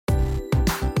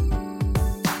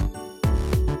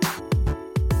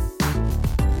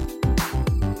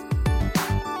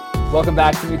Welcome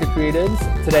back to Meet the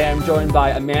Creatives. Today I'm joined by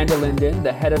Amanda Linden,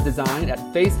 the head of design at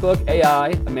Facebook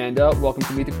AI. Amanda, welcome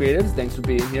to Meet the Creatives. Thanks for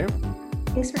being here.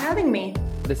 Thanks for having me.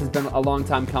 This has been a long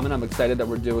time coming. I'm excited that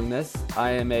we're doing this. I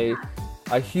am a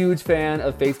huge fan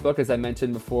of Facebook, as I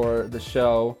mentioned before the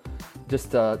show.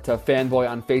 Just to fanboy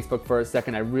on Facebook for a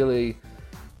second, I really,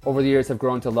 over the years, have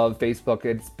grown to love Facebook.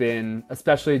 It's been,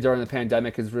 especially during the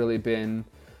pandemic, has really been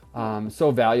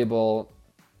so valuable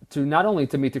to not only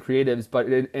to Meet the Creatives, but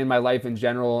in my life in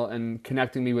general and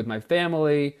connecting me with my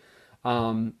family.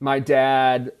 My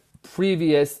dad,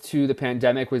 previous to the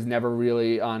pandemic, was never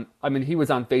really on, he was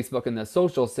on Facebook in the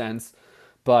social sense,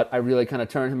 but I really kind of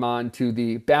turned him on to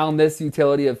the boundless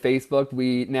utility of Facebook.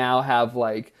 We now have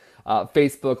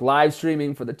Facebook live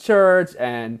streaming for the church,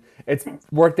 and it's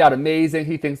worked out amazing.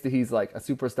 He thinks that he's like a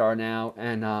superstar now.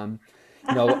 And,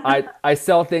 I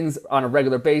sell things on a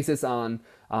regular basis on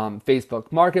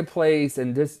Facebook Marketplace,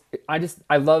 and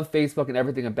I love Facebook and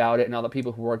everything about it and all the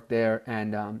people who work there.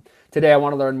 And today I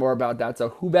want to learn more about that. So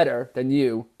who better than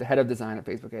you, the head of design at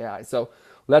Facebook AI? So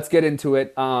let's get into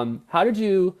it. How did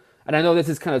you, and I know this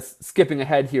is kind of skipping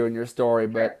ahead here in your story,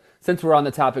 but since we're on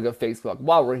the topic of Facebook,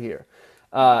 while we're here,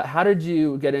 how did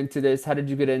you get into this? How did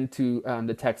you get into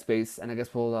the tech space? And I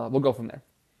guess we'll go from there.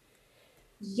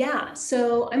 Yeah,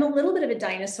 so I'm a little bit of a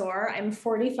dinosaur. I'm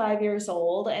 45 years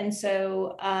old. And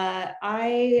so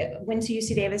I went to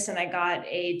UC Davis and I got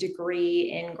a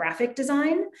degree in graphic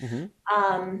design.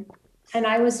 Mm-hmm. And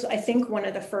I was, I think, one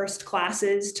of the first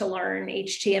classes to learn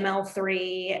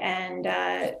HTML3 and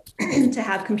to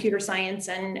have computer science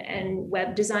and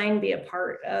web design be a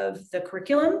part of the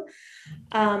curriculum.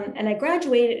 And I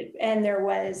graduated, and there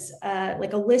was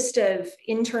like a list of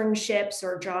internships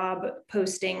or job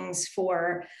postings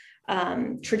for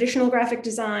traditional graphic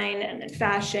design, and then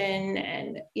fashion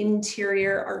and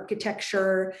interior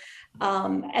architecture.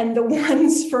 And the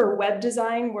ones for web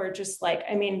design were just like,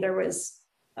 there was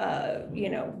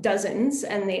dozens,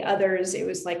 and the others, it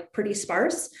was like pretty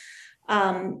sparse.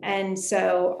 And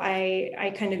so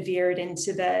I kind of veered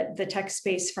into the tech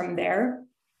space from there.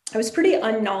 I was pretty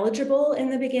unknowledgeable in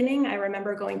the beginning. I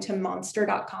remember going to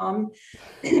monster.com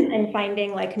and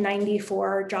finding like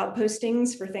 94 job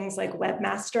postings for things like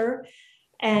webmaster.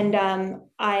 And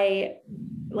I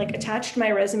attached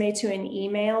my resume to an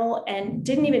email and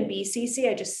didn't even BCC.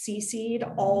 I just CC'd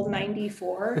all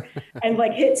 94 and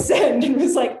hit send and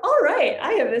was like, all right,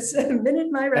 I have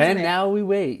submitted my resume. And now we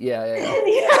wait. Yeah.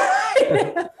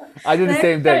 I did the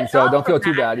same thing, so don't feel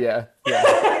too bad. Yeah.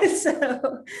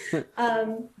 So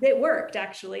it worked,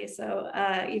 actually. So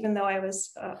even though I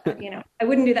was, I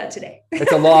wouldn't do that today.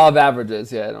 It's a law of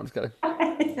averages. Yeah, no, I'm just kidding.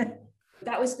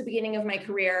 That was the beginning of my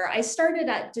career. I started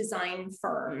at design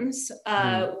firms,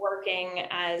 working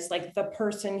as the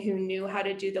person who knew how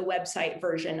to do the website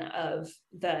version of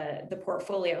the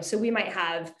portfolio. So we might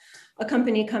have a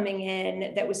company coming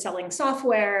in that was selling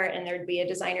software, and there'd be a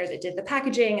designer that did the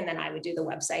packaging, and then I would do the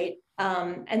website.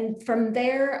 And from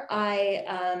there,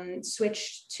 I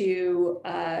switched to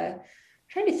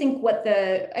trying to think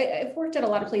I've worked at a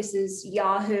lot of places,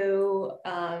 Yahoo.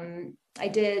 I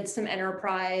did some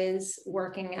enterprise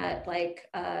working at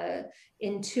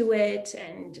Intuit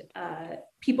and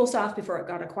PeopleSoft before it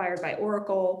got acquired by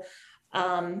Oracle.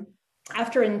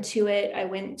 After Intuit, I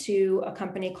went to a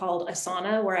company called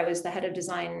Asana, where I was the head of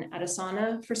design at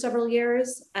Asana for several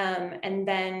years. And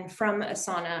then from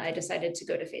Asana, I decided to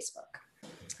go to Facebook.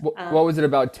 What was it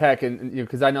about tech? And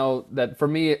because I know that for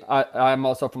me, I'm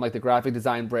also from the graphic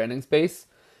design branding space.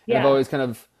 And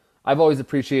yeah. I've always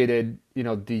appreciated,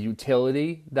 the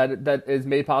utility that is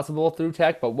made possible through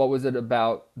tech. But what was it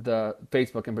about the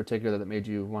Facebook in particular that made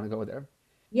you want to go there?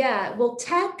 Yeah, well,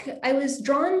 tech, I was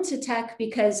drawn to tech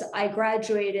because I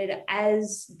graduated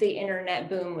as the internet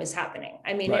boom was happening.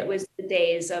 Right. It was the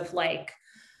days of I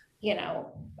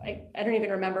don't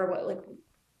even remember what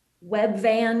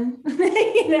Webvan,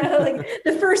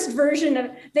 the first version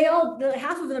of,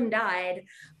 half of them died.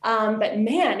 But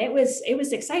man, it was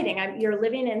exciting. You're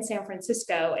living in San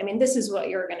Francisco. This is what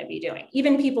you're going to be doing.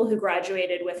 Even people who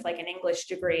graduated with an English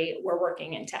degree were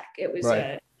working in tech. It was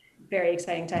a very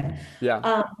exciting time.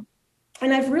 Yeah.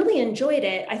 And I've really enjoyed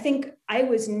it. I think I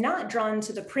was not drawn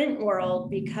to the print world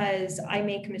because I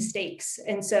make mistakes.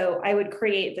 And so I would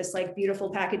create this beautiful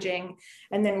packaging,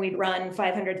 and then we'd run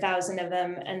 500,000 of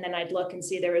them. And then I'd look and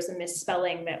see there was a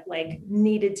misspelling that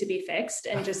needed to be fixed,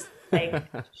 and just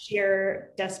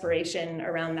sheer desperation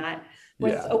around that.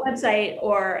 With a website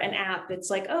or an app,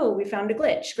 it's oh, we found a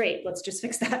glitch. Great. Let's just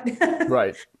fix that.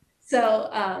 Right. So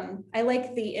I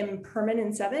like the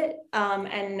impermanence of it,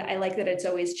 and I like that it's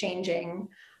always changing.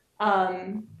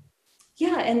 And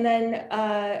then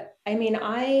I mean,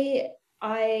 I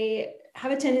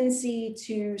have a tendency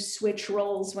to switch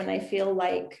roles when I feel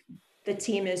like the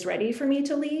team is ready for me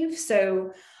to leave.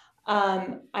 So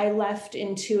I left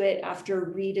Intuit after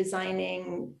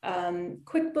redesigning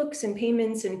QuickBooks and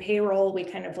payments and payroll. We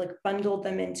kind of like bundled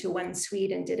them into one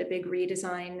suite and did a big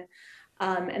redesign.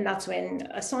 And that's when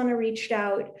Asana reached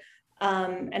out.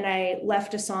 And I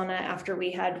left Asana after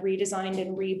we had redesigned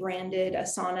and rebranded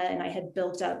Asana, and I had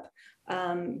built up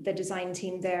the design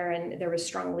team there, and there was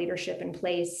strong leadership in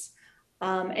place.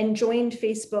 And joined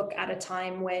Facebook at a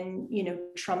time when, you know,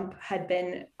 Trump had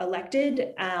been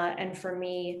elected. And for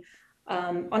me,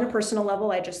 on a personal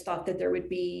level, I just thought that there would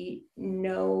be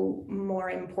no more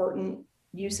important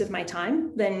use of my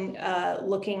time than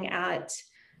looking at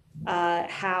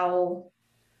how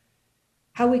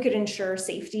we could ensure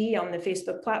safety on the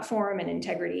Facebook platform and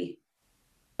integrity.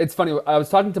 It's funny. I was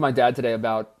talking to my dad today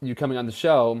about you coming on the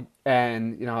show,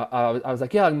 and you know, I was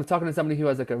like, yeah, I'm talking to somebody who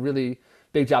has like a really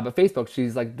big job at Facebook.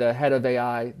 She's like the head of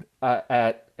AI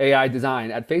at AI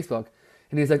design at Facebook,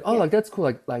 and he's like, oh, Yeah. like that's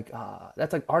cool,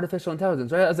 that's like artificial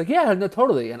intelligence, right? I was like, yeah, no,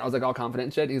 totally, and I was like all confident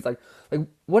and shit. And he's like,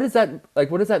 what is that?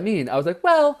 Like, what does that mean? I was like,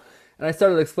 well, and I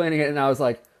started explaining it, and I was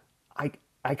like, I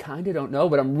I kind of don't know,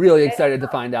 but I'm really excited to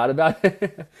find out about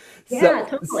it. so Yeah,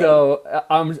 totally. so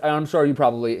I'm sure you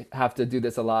probably have to do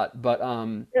this a lot, but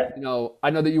Yeah. you know, I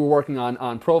know that you were working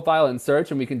on profile and search,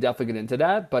 and we can definitely get into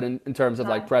that. But in terms of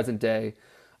like present day,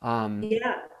 um,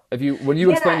 Yeah. if you when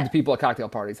you explain it Yeah. to people at cocktail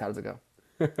parties, how does it go?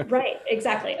 Right.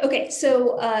 Exactly. Okay.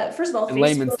 So first of all, In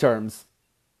layman's Facebook. terms.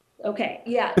 Okay.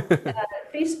 Yeah.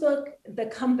 Facebook, the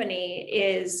company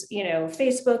is, you know,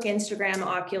 Facebook, Instagram,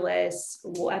 Oculus,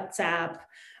 WhatsApp.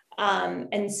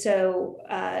 And so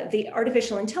the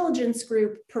artificial intelligence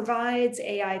group provides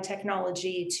AI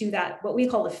technology to that, what we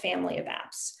call the family of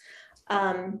apps.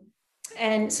 Um,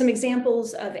 and some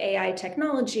examples of AI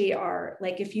technology are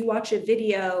like if you watch a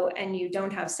video and you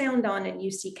don't have sound on and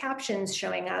you see captions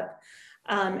showing up,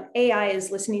 AI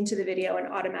is listening to the video and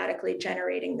automatically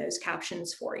generating those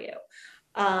captions for you.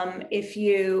 If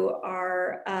you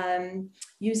are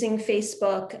using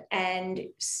Facebook and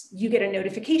you get a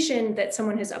notification that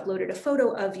someone has uploaded a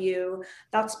photo of you,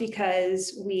 that's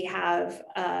because we have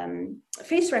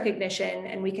face recognition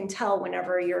and we can tell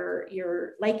whenever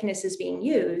your likeness is being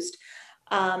used.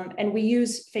 And we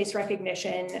use face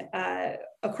recognition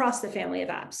across the family of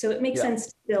apps. So it makes Yeah. sense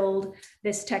to build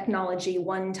this technology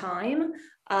one time,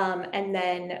 and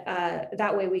then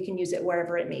that way we can use it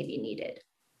wherever it may be needed.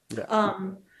 Yeah.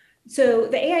 Um, so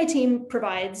the AI team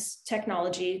provides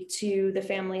technology to the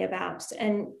family of apps,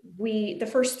 and the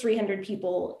first 300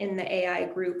 people in the AI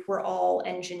group were all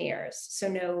engineers. So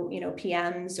no, you know,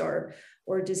 PMs or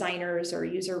designers or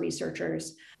user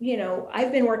researchers. You know,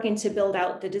 I've been working to build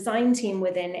out the design team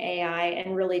within AI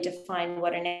and really define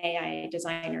what an AI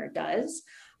designer does.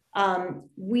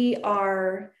 We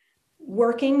are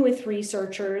working with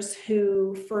researchers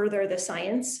who further the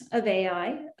science of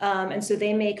AI. And so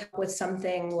they may come up with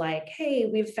something like, hey,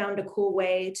 we've found a cool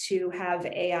way to have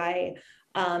AI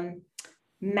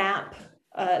map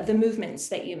the movements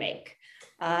that you make.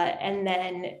 And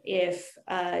then if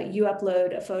you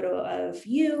upload a photo of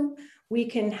you, we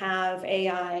can have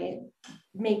AI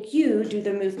make you do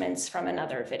the movements from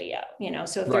another video. You know,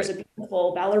 so if there's Right. a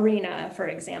beautiful ballerina, for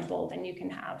example, then you can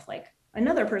have like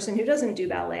another person who doesn't do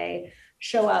ballet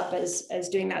show up as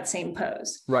doing that same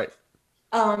pose. Right.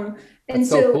 Um, and That's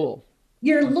so so cool.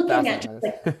 you're I'm looking at fascinated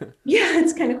just by like, this. yeah,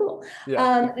 it's kind of cool.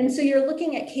 Yeah. And so you're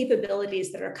looking at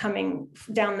capabilities that are coming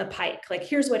down the pike. Like,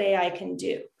 here's what AI can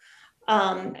do.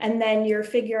 And then you're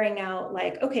figuring out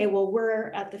like, okay, well,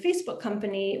 we're at the Facebook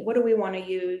company. What do we want to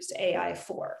use AI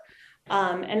for?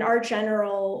 And our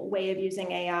general way of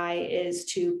using AI is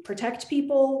to protect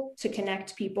people, to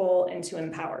connect people, and to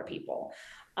empower people.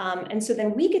 And so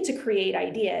then we get to create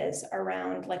ideas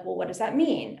around like, well, what does that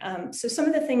mean? So some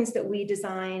of the things that we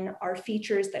design are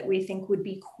features that we think would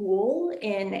be cool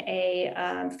in a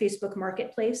Facebook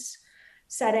marketplace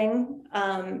setting.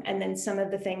 And then some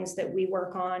of the things that we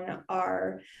work on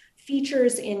are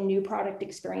features in new product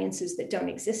experiences that don't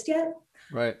exist yet.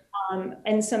 Right.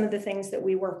 And some of the things that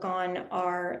we work on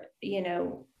are, you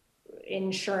know,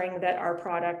 ensuring that our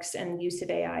products and use of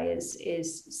AI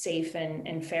is safe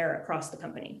and fair across the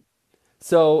company.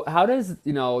 So how does,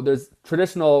 you know, there's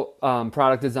traditional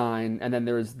product design, and then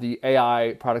there's the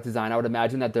AI product design. I would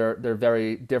imagine that they're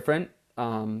very different.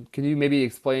 Can you maybe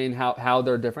explain how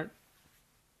they're different?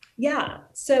 Yeah.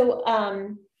 So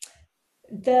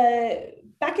the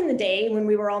back in the day when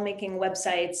we were all making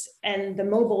websites and the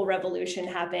mobile revolution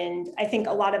happened, I think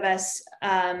a lot of us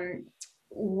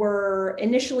were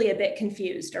initially a bit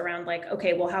confused around like,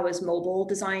 okay, well, how is mobile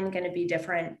design going to be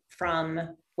different from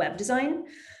web design?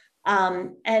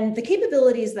 And the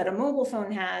capabilities that a mobile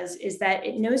phone has is that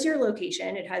it knows your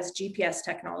location, it has GPS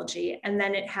technology, and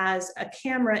then it has a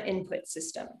camera input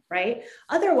system, right?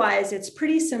 Otherwise, it's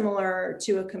pretty similar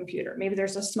to a computer. Maybe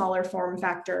there's a smaller form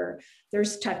factor,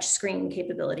 there's touch screen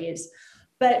capabilities.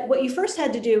 But what you first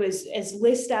had to do is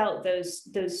list out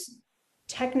those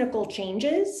technical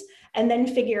changes and then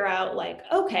figure out like,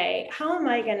 okay, how am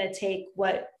I going to take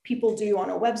what people do on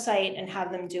a website and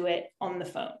have them do it on the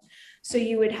phone? So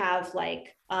you would have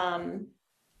like,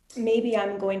 maybe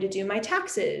I'm going to do my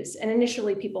taxes. And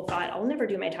initially people thought, I'll never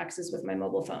do my taxes with my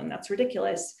mobile phone. That's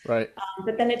ridiculous. Right.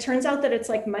 But then it turns out that it's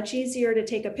like much easier to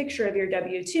take a picture of your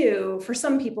W-2 for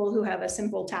some people who have a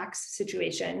simple tax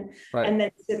situation, right, and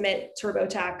then submit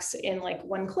TurboTax in like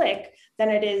one click than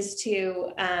it is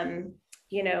to,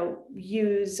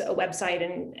 use a website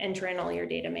and enter in all your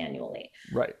data manually.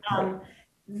 Right.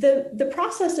 The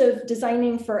process of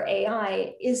designing for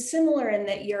AI is similar in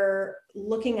that you're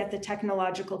looking at the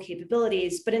technological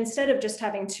capabilities, but instead of just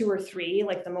having 2 or 3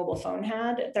 like the mobile phone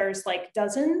had, there's like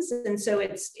dozens, and so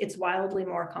it's wildly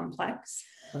more complex.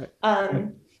 Right.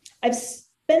 I've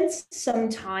spent some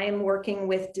time working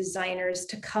with designers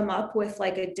to come up with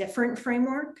like a different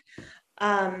framework.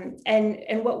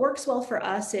 And what works well for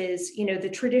us is, the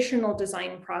traditional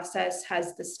design process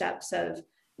has the steps of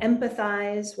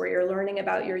empathize, where you're learning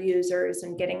about your users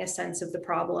and getting a sense of the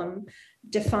problem;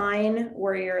 define,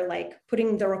 where you're like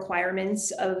putting the requirements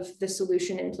of the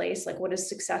solution in place, like what is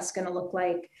success going to look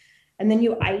like; and then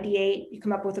you ideate, you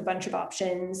come up with a bunch of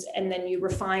options, and then you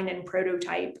refine and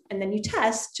prototype, and then you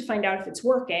test to find out if it's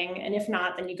working, and if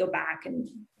not, then you go back and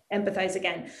empathize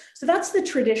again. So that's the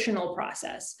traditional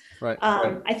process. Right.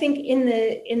 I think in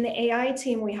the AI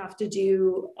team, we have to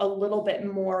do a little bit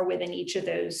more within each of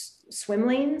those swim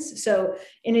lanes. So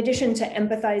in addition to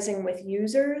empathizing with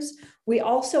users, we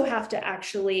also have to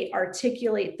actually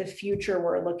articulate the future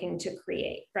we're looking to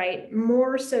create, right?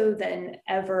 More so than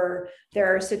ever,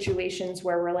 there are situations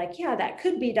where we're like, yeah, that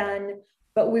could be done,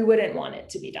 but we wouldn't want it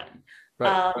to be done.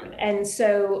 Right. And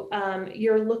so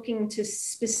you're looking to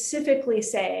specifically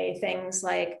say things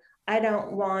like, I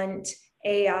don't want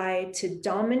AI to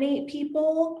dominate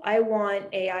people. I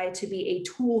want AI to be a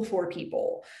tool for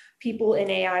people. People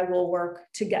in AI will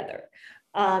work together.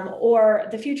 Or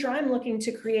the future I'm looking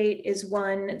to create is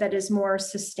one that is more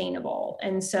sustainable.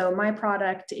 And so my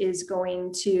product is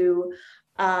going to,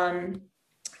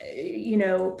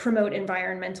 promote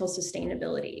environmental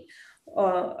sustainability.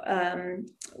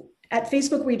 At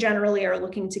Facebook, we generally are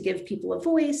looking to give people a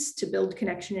voice, to build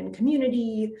connection and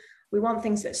community. We want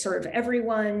things that serve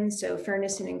everyone. So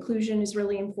fairness and inclusion is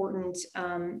really important.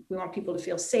 We want people to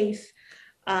feel safe.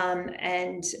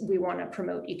 And we want to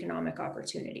promote economic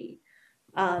opportunity.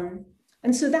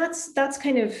 And so that's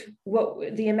kind of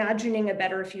what the imagining a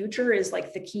better future is,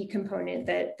 like the key component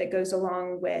that goes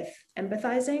along with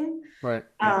empathizing. Right.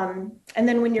 And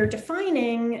then when you're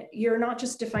defining, you're not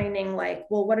just defining like,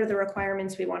 well, what are the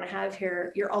requirements we want to have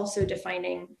here? You're also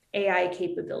defining AI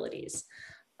capabilities.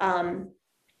 And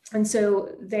so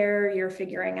there you're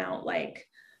figuring out like,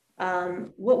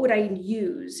 what would I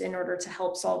use in order to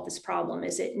help solve this problem?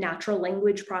 Is it natural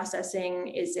language processing?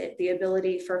 Is it the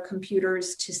ability for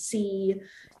computers to see?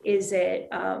 Is it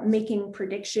making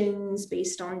predictions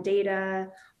based on data,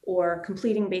 or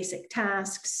completing basic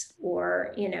tasks?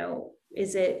 Or,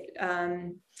 is it,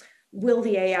 will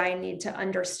the AI need to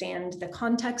understand the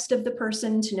context of the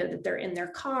person to know that they're in their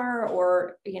car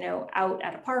or, out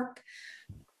at a park?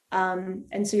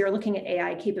 And so you're looking at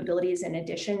AI capabilities in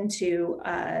addition to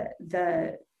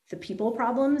the people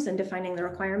problems and defining the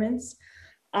requirements.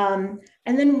 And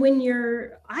then when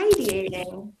you're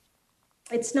ideating,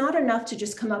 it's not enough to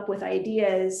just come up with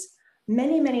ideas.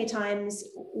 Many, many times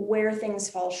where things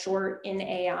fall short in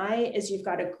AI is you've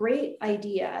got a great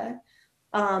idea.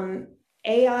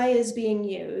 AI is being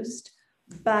used,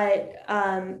 but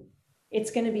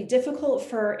it's going to be difficult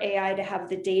for AI to have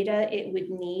the data it would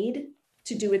need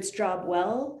to do its job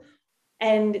well.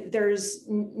 And there's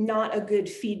not a good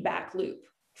feedback loop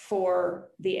for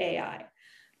the AI.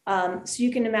 So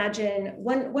you can imagine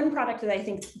one product that I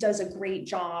think does a great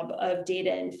job of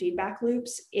data and feedback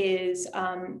loops is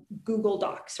Google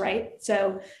Docs, right?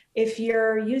 So if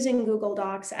you're using Google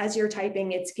Docs, as you're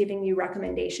typing, it's giving you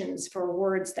recommendations for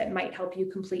words that might help you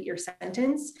complete your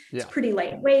sentence. Yeah. It's pretty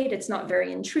lightweight, it's not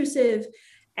very intrusive.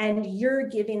 And you're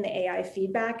giving the AI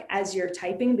feedback as you're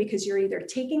typing, because you're either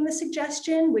taking the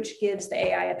suggestion, which gives the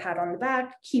AI a pat on the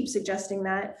back, keep suggesting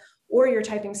that, or you're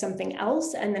typing something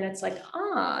else and then it's like,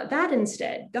 that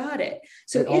instead, got it.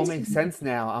 So It all makes sense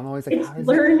now. I'm always like, it's how does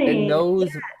it? It learning. knows.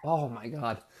 Oh my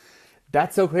God,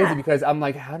 that's so crazy Yeah. because I'm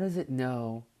like, how does it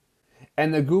know?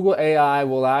 And the Google AI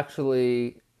will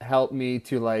actually help me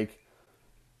to like,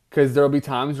 because there'll be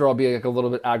times where I'll be like a little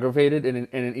bit aggravated in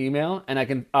an email,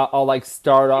 and I'll like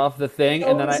start off the It's thing,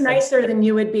 and then always nicer than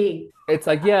you would be. it's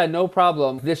like, yeah, no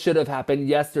problem. This should have happened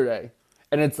yesterday,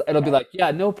 and it'll be like,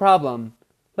 yeah, no problem.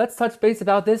 Let's touch base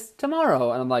about this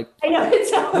tomorrow, and I'm like, I know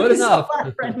it's good always a enough.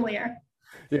 lot friendlier.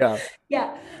 Yeah,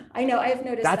 Yeah, I know. I've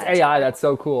noticed that's that AI. too. That's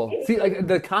so cool. It's See, like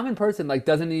the common person like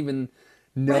doesn't even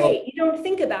know, right. You don't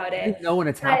think about doesn't it, even know when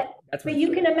it's happening. but That's but what's you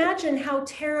crazy. can imagine how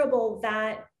terrible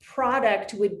that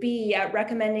product would be at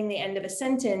recommending the end of a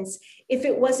sentence if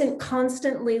it wasn't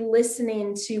constantly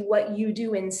listening to what you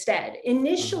do instead.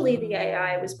 Initially, the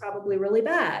AI was Um, probably really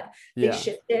bad. They yeah,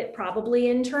 shipped it probably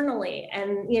internally,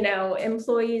 and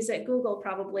employees at Google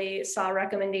probably saw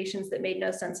recommendations that made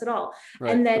no sense at all.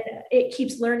 right. And then it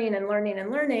keeps learning and learning and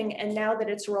learning. And now that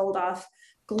it's rolled off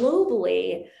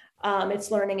globally, it's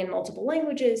learning in multiple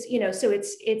languages, so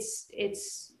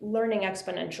it's learning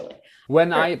exponentially.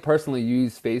 When Sure. I personally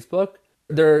use Facebook,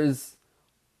 there's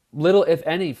little, if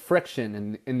any,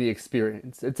 friction in the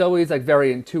experience. It's always like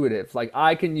very intuitive. Like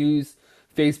I can use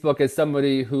Facebook as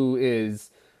somebody who is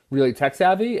really tech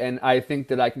savvy, and I think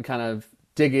that I can kind of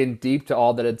dig in deep to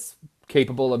all that it's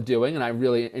capable of doing, and I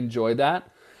really enjoy that.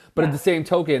 But at the Yeah. same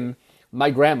token, my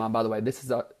grandma, by the way, this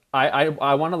is a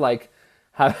I want to like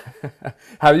have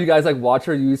have you guys like watch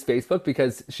her use Facebook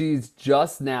because she's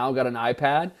just now got an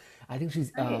iPad. I think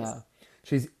Nice.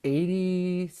 she's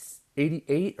 80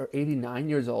 88 or 89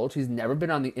 years old. She's never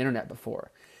been on the internet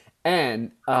before.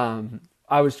 And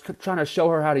I was trying to show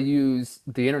her how to use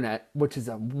the internet, which is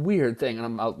a weird thing.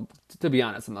 And to be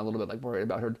honest, I'm a little bit like worried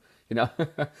about her. You know,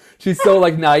 she's so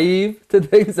like naive to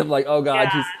things. I'm like, oh God,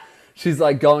 Yeah. she's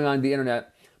like going on the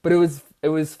internet. But it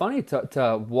was funny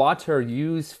to watch her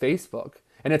use Facebook.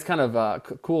 And it's kind of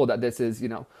cool that this is,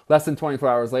 less than 24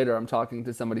 hours later, I'm talking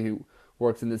to somebody who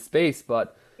works in this space.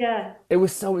 But Yeah. it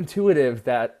was so intuitive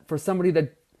that for somebody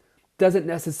that doesn't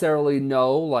necessarily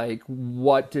know like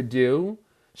what to do,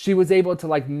 she was able to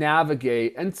like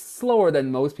navigate and slower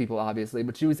than most people obviously,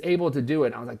 but she was able to do it.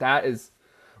 And I was like, that is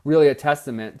really a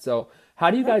testament. So how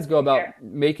do you That's guys go fair. about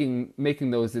making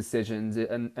those decisions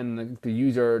and the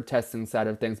user testing side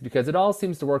of things? Because it all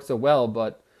seems to work so well,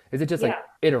 but is it just like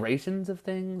Yeah. iterations of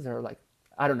things or like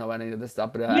I don't know any of this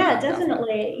stuff, but I Yeah, find it fascinating.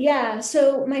 definitely. Yeah.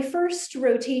 So my first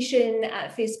rotation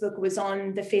at Facebook was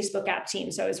on the Facebook app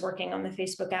team. So I was working on the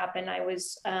Facebook app and I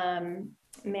was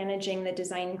managing the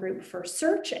design group for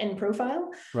search and profile.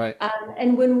 Right.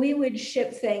 And when we would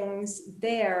ship things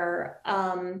there,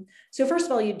 so first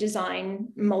of all, you design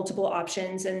multiple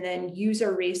options and then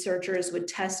user researchers would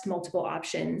test multiple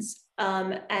options.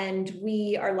 And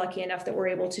we are lucky enough that we're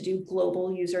able to do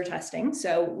global user testing.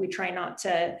 So we try not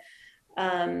to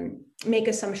make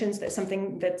assumptions that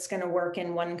something that's going to work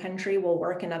in one country will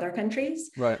work in other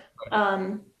countries. Right.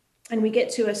 Um, and we get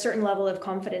to a certain level of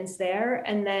confidence there,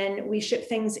 and then we ship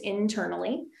things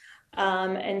internally.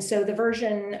 And so the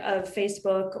version of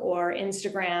Facebook or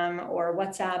Instagram or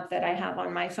WhatsApp that I have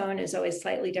on my phone is always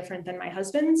slightly different than my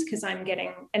husband's because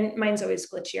and mine's always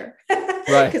glitchier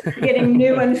Right. because I'm getting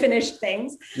new unfinished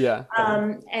things. Yeah.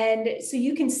 And so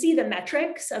you can see the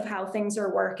metrics of how things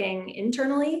are working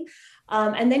internally.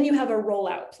 And then you have a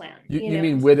rollout plan, You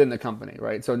mean within the company,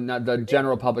 right? So not the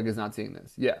general public is not seeing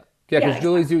this. Yeah, yeah. Yeah, Because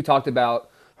Julie exactly. Zhu talked about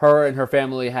her and her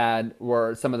family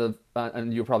were some of the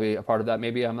and you're probably a part of that.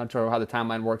 Maybe I'm not sure how the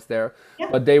timeline works there, Yeah.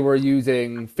 but they were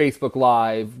using Facebook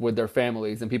Live with their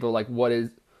families, and people were like, "What is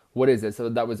this?" So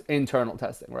that was internal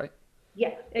testing, right? Yeah,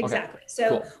 Okay, exactly. So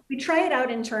cool. we try it out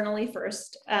internally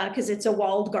first because it's a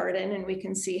walled garden and we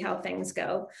can see how things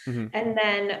go. Hmm. And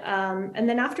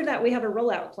then after that, we have a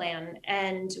rollout plan,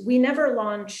 and we never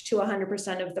launch to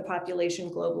 100% of the population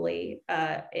globally.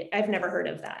 I've never heard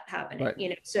of that happening.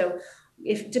 Right. So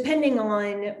if depending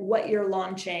on what you're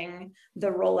launching, the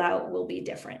rollout will be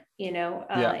different.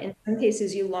 Yeah. In some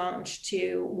cases, you launch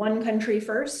to one country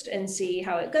first and see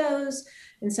how it goes.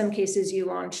 In some cases, you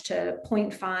launch to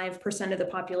 0.5% of the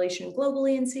population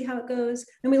globally and see how it goes.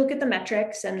 And we look at the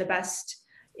metrics, and the best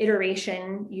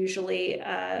iteration usually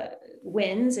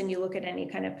wins. And you look at any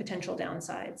kind of potential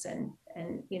downsides and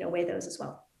weigh those as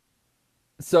well.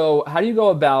 So how do you go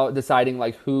about deciding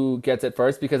like who gets it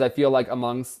first? Because I feel like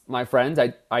amongst my friends,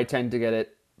 I tend to get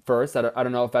it first. I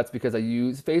don't know if that's because I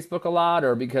use Facebook a lot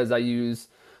or because I use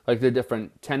like the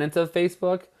different tenants of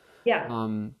Facebook. Yeah.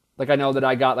 Like I know that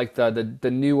I got like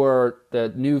the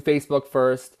new Facebook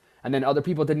first, and then other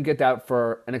people didn't get that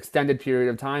for an extended period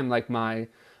of time. Like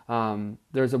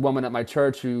there's a woman at my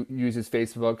church who uses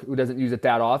Facebook who doesn't use it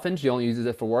that often. She only uses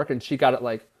it for work, and she got it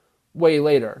like way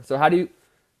later. So how do I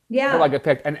Yeah. get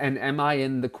picked? And am I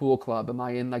in the cool club? Am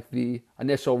I in like the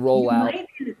initial You rollout? might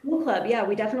be in the cool club. Yeah,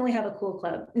 we definitely have a cool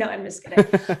club. No, I'm just kidding.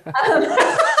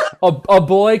 Um, A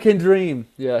boy can dream.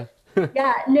 Yeah.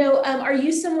 yeah, no. Are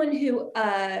you someone who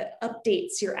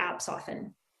updates your apps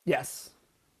often? Yes.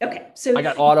 Okay, so I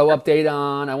got auto update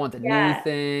on. I want the new yeah,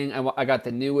 thing. I got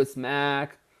the newest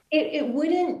Mac. it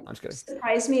wouldn't I'm just kidding.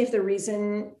 surprise me if the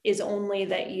reason is only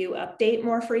that you update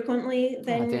more frequently Oh,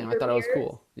 than damn. I your thought it was peers.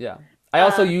 cool. Yeah. I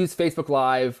also Um, use Facebook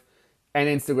Live and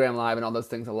Instagram Live and all those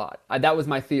things a lot. That was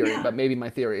my theory, yeah, but maybe my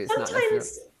theory is not necessarily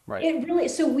sometimes right. it really,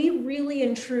 so we really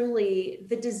and truly,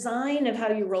 the design of how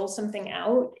you roll something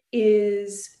out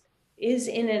is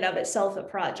in and of itself a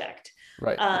project.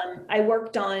 Right. I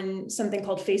worked on something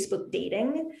called Facebook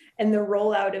dating, and the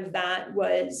rollout of that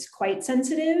was quite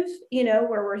sensitive,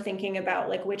 where we're thinking about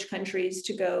like which countries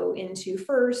to go into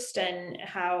first and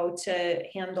how to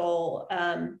handle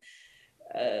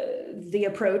the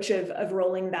approach of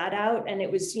rolling that out. And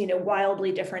it was,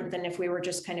 wildly different than if we were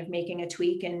just kind of making a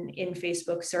tweak in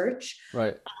Facebook search.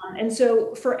 Right. And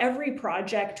so for every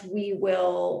project, we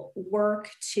will work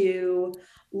to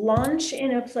launch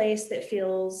in a place that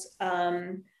feels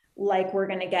like we're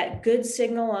going to get good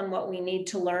signal on what we need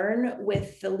to learn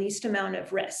with the least amount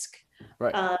of risk.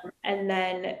 Right. And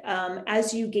then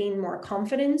as you gain more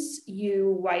confidence,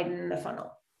 you widen the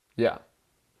funnel. Yeah.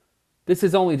 This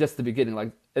is only just the beginning.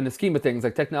 Like in the scheme of things,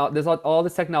 like technology, there's all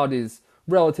this technology is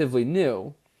relatively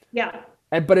new, Yeah.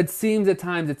 but it seems at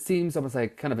times almost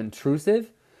like kind of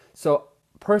intrusive. So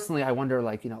personally, I wonder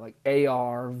like like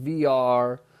AR,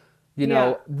 VR,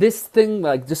 Yeah. this thing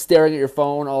like just staring at your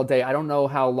phone all day. I don't know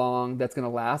how long that's gonna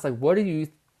last. Like,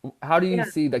 how do you Yeah.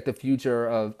 see like the future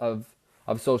of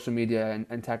social media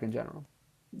and tech in general?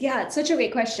 Yeah, it's such a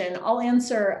great question. I'll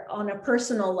answer on a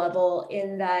personal level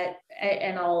in that,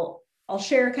 and I'll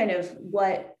share kind of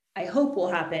what I hope will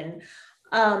happen.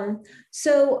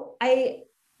 So I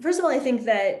first of all, I think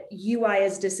that UI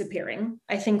is disappearing.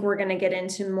 I think we're going to get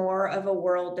into more of a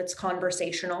world that's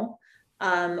conversational,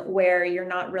 where you're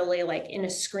not really like in a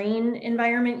screen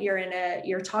environment.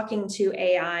 You're talking to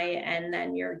AI, and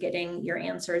then you're getting your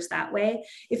answers that way.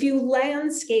 If you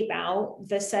landscape out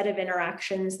the set of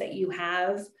interactions that you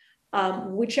have,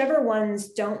 whichever ones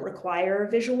don't require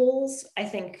visuals, I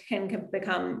think can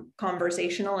become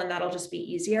conversational, and that'll just be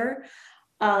easier.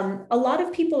 A lot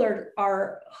of people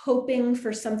are hoping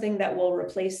for something that will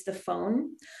replace the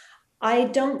phone. I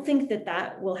don't think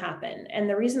that will happen. And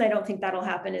the reason I don't think that'll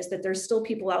happen is that there's still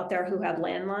people out there who have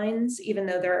landlines, even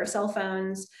though there are cell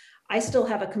phones. I still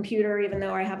have a computer, even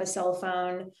though I have a cell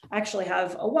phone. I actually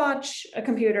have a watch, a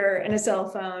computer, and a cell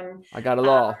phone. I got it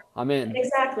all. I'm in.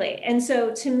 Exactly. And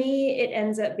so to me, it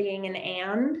ends up being an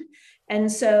and. And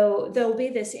so there'll be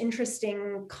this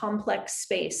interesting complex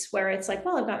space where it's like,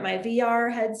 well, I've got my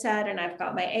VR headset, and I've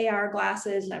got my AR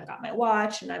glasses, and I've got my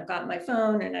watch, and I've got my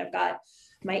phone, and I've got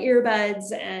my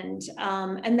earbuds.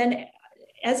 And then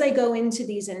as I go into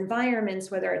these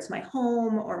environments, whether it's my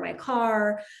home or my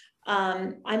car,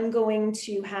 I'm going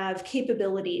to have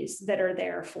capabilities that are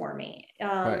there for me.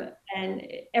 Right. And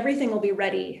everything will be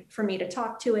ready for me to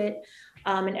talk to it.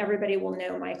 And everybody will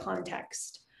know my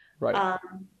context. Right.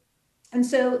 And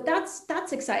so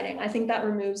that's exciting. I think that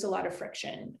removes a lot of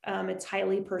friction. It's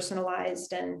highly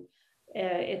personalized, and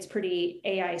it's pretty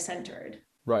AI centered.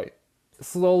 Right.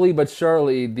 Slowly but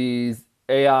surely, these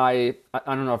I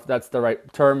don't know if that's the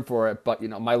right term for it, but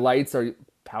my lights are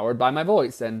powered by my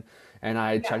voice, and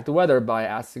I Yeah. check the weather by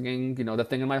asking, the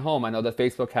thing in my home. I know that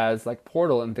Facebook has like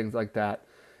Portal and things like that.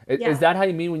 Is Yeah, that how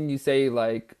you mean when you say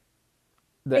like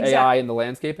the AI exactly. and the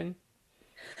landscaping?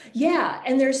 Yeah,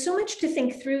 and there's so much to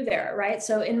think through there, right?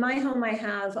 So in my home, I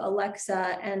have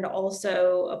Alexa and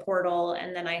also a Portal,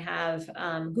 and then I have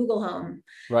Google Home.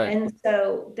 Right. And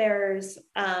so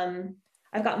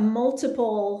I've got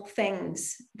multiple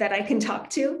things that I can talk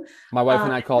to. My wife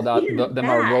and I called out Even them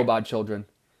our that, robot children.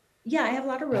 yeah, I have a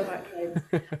lot of robot kids.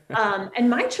 And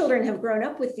my children have grown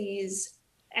up with these.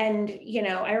 And,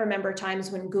 I remember times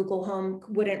when Google Home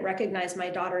wouldn't recognize my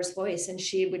daughter's voice, and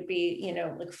she would be,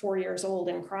 like 4 years old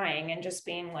and crying and just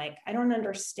being like, I don't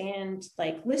understand.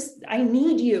 Like, listen, I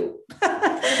need you.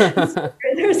 So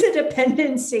there's a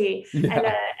dependency, and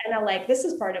Yeah. like, this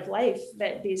is part of life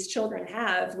that these children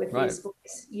have with Right. these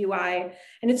voice UI.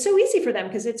 And it's so easy for them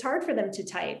because it's hard for them to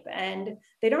type, and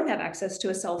they don't have access to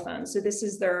a cell phone. So this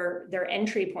is their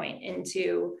entry point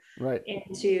Right.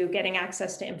 into getting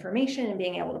access to information and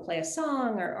being able to play a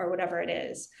song or whatever it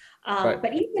is. Right.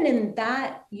 But even in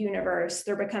that universe,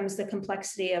 there becomes the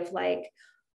complexity of like,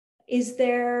 is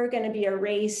there going to be a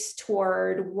race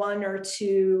toward one or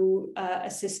two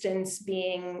assistants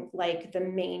being like the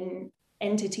main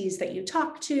entities that you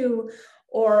talk to?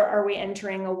 Or are we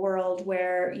entering a world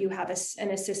where you have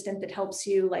an assistant that helps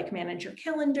you like manage your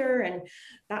calendar, and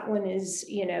that one is,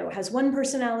 has one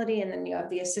personality, and then you have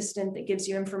the assistant that gives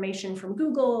you information from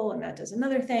Google and that does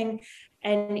another thing.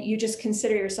 And you just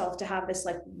consider yourself to have this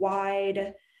like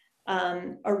wide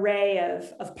array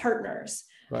of partners.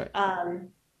 Right.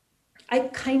 I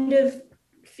kind of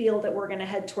feel that we're going to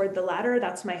head toward the latter.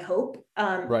 That's my hope.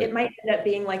 Right. It might end up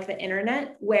being like the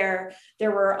internet, where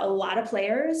there were a lot of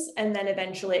players and then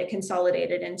eventually it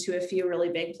consolidated into a few really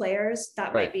big players.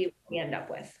 That might Right. be what we end up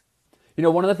with.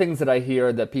 One of the things that I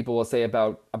hear that people will say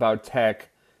about tech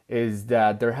is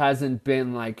that there hasn't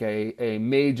been like a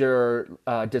major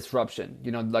disruption.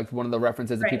 Like one of the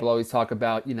references that Right. people always talk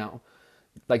about,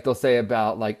 like they'll say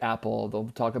about like Apple, they'll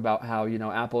talk about how,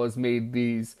 Apple has made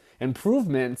these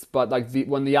improvements, but like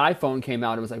when the iPhone came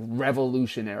out, it was like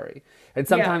revolutionary. And Yeah.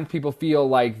 sometimes people feel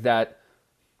like that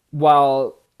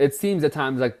while it seems at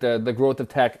times like the growth of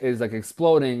tech is like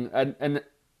exploding, and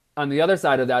on the other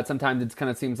side of that, sometimes it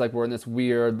kind of seems like we're in this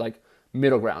weird like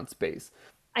middle ground space.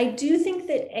 I do think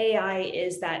that AI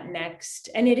is that next,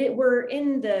 and we're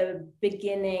in the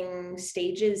beginning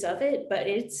stages of it, but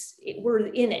we're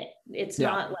in it. It's Yeah,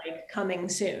 not like coming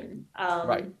soon.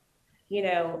 right,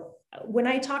 When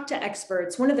I talk to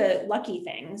experts, one of the lucky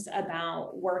things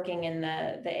about working in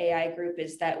the AI group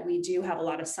is that we do have a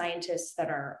lot of scientists that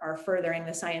are furthering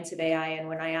the science of AI. And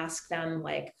when I ask them,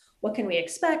 like, what can we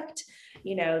expect?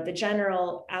 The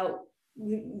general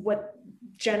what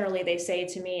generally they say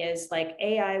to me is like,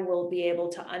 AI will be able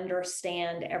to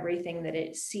understand everything that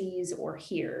it sees or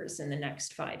hears in the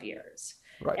next 5 years.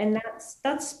 right, And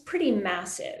that's pretty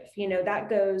massive. That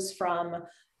goes from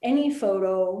any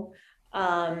photo,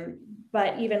 um,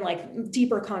 but even like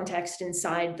deeper context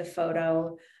inside the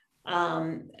photo,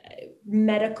 um,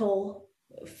 medical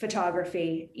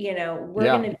photography. We're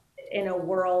yeah, going to in a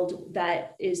world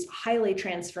that is highly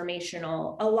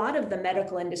transformational. A lot of the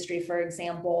medical industry, for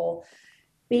example,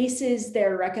 bases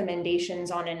their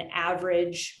recommendations on an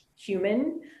average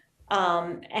human.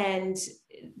 And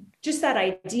just that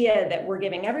idea that we're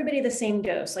giving everybody the same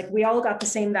dose, like we all got the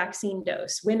same vaccine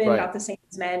dose, women right, got the same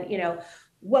as men.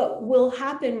 What will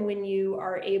happen when you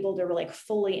are able to like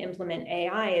fully implement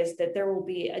AI is that there will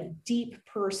be a deep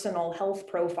personal health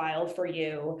profile for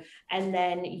you, and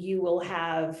then you will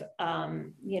have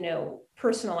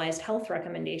personalized health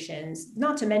recommendations.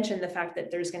 Not to mention the fact that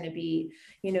there's going to be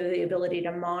the ability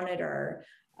to monitor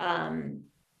and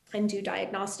do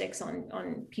diagnostics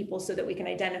on people so that we can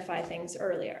identify things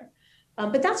earlier.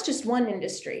 But that's just one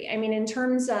industry. I mean, in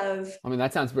terms of I mean,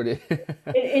 that sounds pretty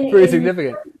in, pretty in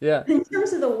significant. Yeah, in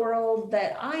terms of the world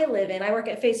that I live in, I work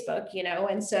at Facebook,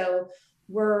 and so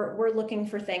we're looking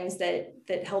for things that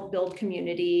help build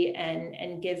community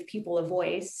and give people a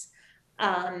voice.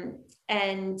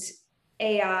 And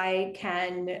AI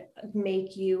can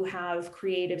make you have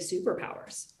creative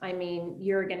superpowers. I mean,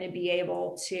 you're going to be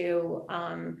able to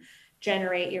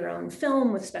generate your own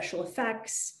film with special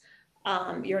effects.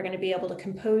 You're going to be able to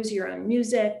compose your own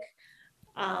music.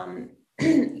 Um,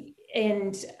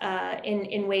 and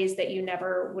in ways that you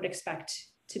never would expect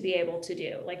to be able to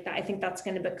do. Like that, I think that's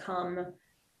going to become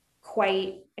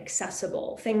quite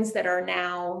accessible. Things that are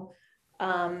now,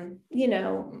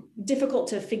 difficult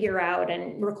to figure out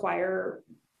and require,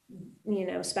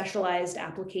 specialized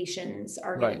applications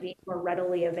are going to right. be more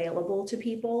readily available to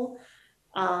people.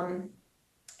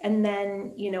 And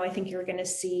then, I think you're going to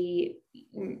see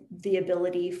the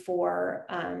ability for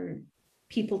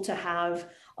people to have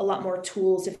a lot more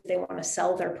tools if they want to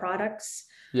sell their products.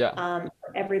 Yeah,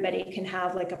 Everybody can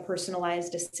have like a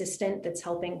personalized assistant that's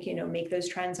helping, make those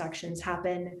transactions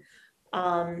happen.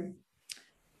 Um,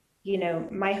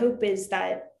 my hope is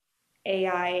that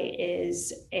AI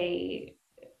is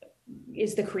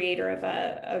the creator of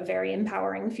a very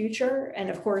empowering future. And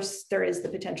of course, there is the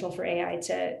potential for AI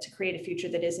to create a future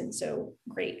that isn't so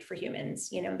great for humans.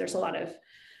 There's a lot of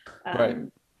right.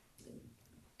 um,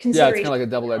 Yeah, it's kind consideration of like a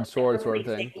double-edged sword sort of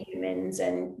replacing thing. humans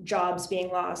and jobs being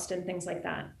lost and things like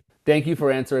that. Thank you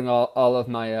for answering all of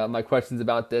my questions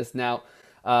about this. Now,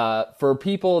 for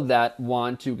people that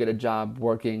want to get a job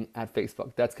working at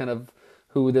Facebook, that's kind of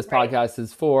who this Right. podcast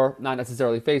is for. Not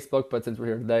necessarily Facebook, but since we're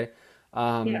here today,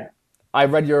 um, Yeah. I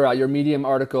read your Medium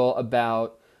article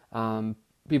about um,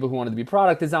 people who wanted to be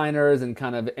product designers and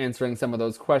kind of answering some of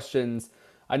those questions.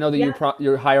 I know that Yeah.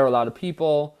 you hire a lot of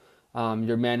people.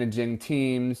 You're managing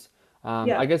teams. I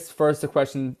Yeah. guess first a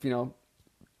question,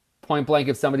 point blank,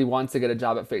 if somebody wants to get a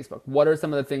job at Facebook, what are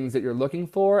some of the things that you're looking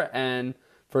for? And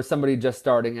for somebody just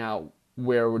starting out,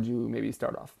 where would you maybe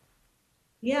start off?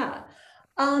 Yeah.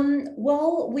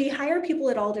 Well, we hire people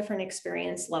at all different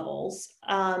experience levels.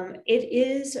 It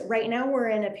is right now we're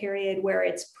in a period where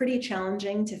it's pretty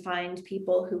challenging to find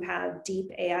people who have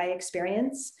deep AI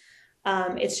experience.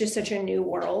 It's just such a new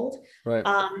world. Right.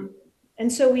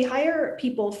 And so we hire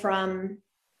people from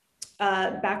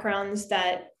backgrounds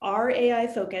that are AI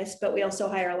focused, but we also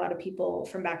hire a lot of people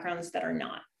from backgrounds that are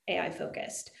not AI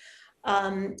focused.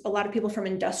 A lot of people from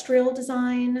industrial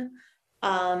design,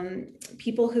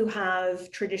 people who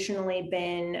have traditionally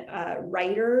been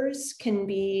writers can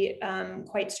be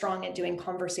quite strong at doing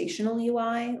conversational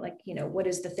UI, like, what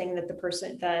is the thing that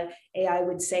the AI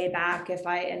would say back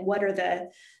and what are the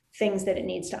things that it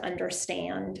needs to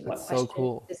understand? That's what so questions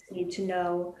cool. does it need to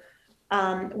know?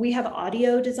 We have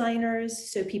audio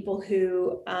designers, so people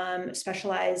who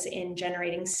specialize in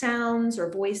generating sounds or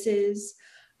voices.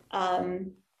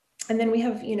 And then we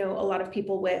have, a lot of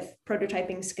people with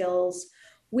prototyping skills.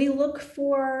 We look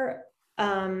for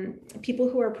people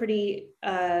who are pretty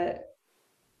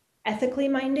ethically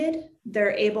minded.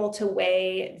 They're able to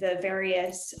weigh the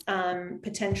various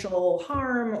potential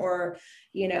harm or,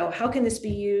 how can this be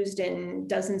used in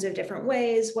dozens of different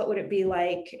ways? What would it be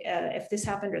like if this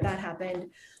happened or that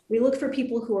happened? We look for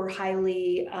people who are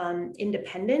highly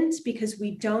independent because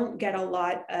we don't get a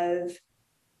lot of,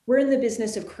 we're in the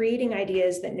business of creating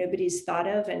ideas that nobody's thought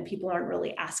of and people aren't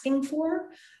really asking for,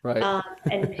 Right.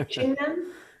 and pitching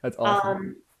them. That's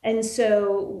awesome. And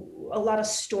so a lot of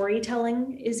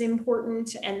storytelling is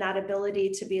important, and that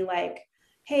ability to be like,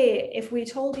 hey, if we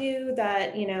told you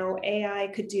that,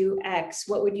 AI could do X,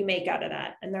 what would you make out of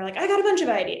that? And they're like, I got a bunch of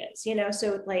ideas,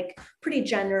 so like pretty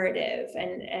generative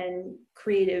and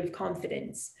creative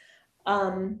confidence.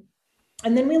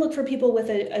 And then we look for people with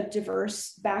a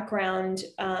diverse background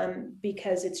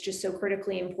because it's just so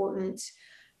critically important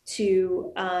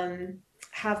to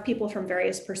have people from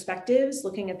various perspectives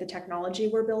looking at the technology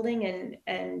we're building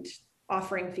and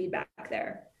offering feedback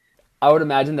there. I would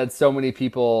imagine that so many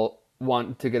people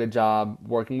want to get a job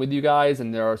working with you guys,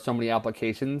 and there are so many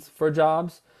applications for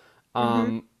jobs,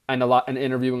 Mm-hmm. and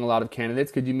interviewing a lot of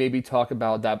candidates. Could you maybe talk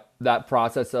about that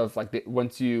process of like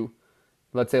once you,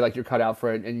 let's say, like you're cut out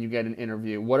for it and you get an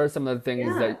interview, what are some of the things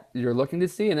Yeah. that you're looking to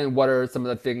see, and then what are some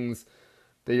of the things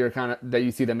that that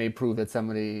you see that may prove that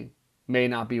somebody may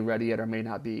not be ready yet or may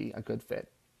not be a good fit?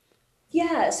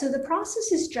 Yeah, so the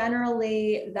process is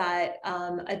generally that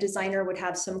a designer would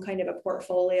have some kind of a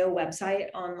portfolio website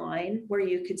online where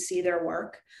you could see their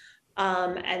work,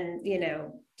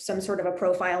 and some sort of a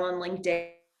profile on LinkedIn.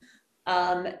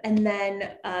 And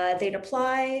then they'd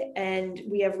apply, and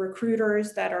we have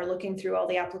recruiters that are looking through all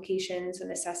the applications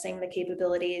and assessing the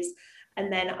capabilities.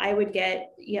 And then I would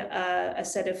get a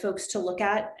set of folks to look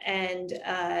at, and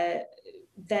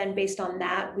then based on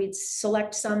that, we'd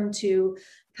select some to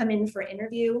come in for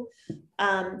interview.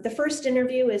 The first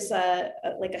interview is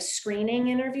like a screening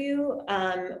interview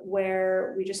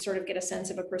where we just sort of get a sense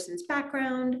of a person's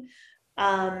background.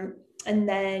 And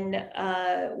then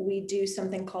we do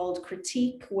something called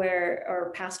critique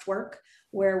or past work,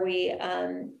 where we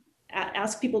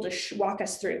ask people to walk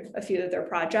us through a few of their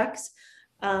projects.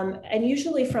 And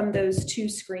usually from those two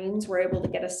screens, we're able to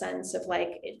get a sense of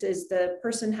like, does the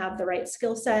person have the right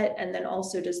skill set? And then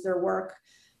also, does their work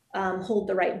hold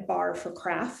the right bar for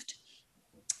craft?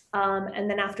 And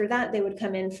then after that, they would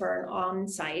come in for an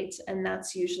on-site, and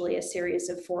that's usually a series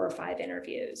of 4 or 5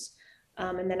 interviews.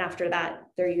 And then after that,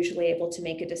 they're usually able to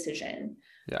make a decision.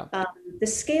 Yeah. The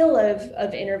scale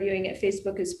of interviewing at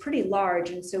Facebook is pretty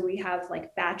large. And so we have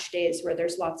like batch days where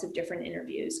there's lots of different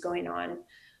interviews going on.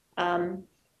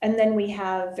 And then we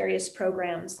have various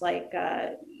programs like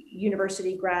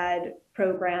university grad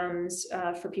programs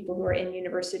for people who are in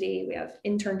university. We have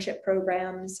internship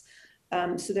programs.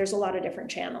 So there's a lot of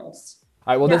different channels.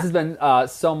 All right. Well, Yeah. this has been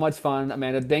so much fun,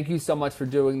 Amanda. Thank you so much for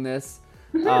doing this.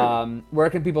 Where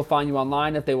can people find you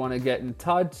online if they want to get in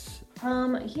touch?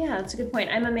 Yeah, that's a good point.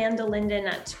 I'm Amanda Linden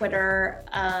at Twitter.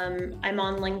 I'm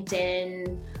on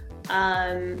LinkedIn.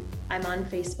 I'm on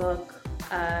Facebook,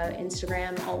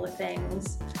 Instagram, all the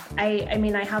things. I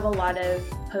mean, I have a lot of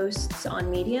posts on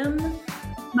Medium.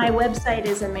 My website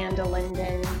is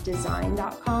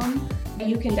amandalindendesign.com.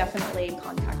 You can definitely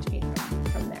contact me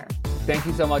from there. Thank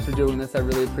you so much for doing this. I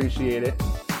really appreciate it.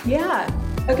 Yeah.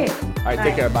 Okay. All right.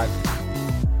 Take care. Bye.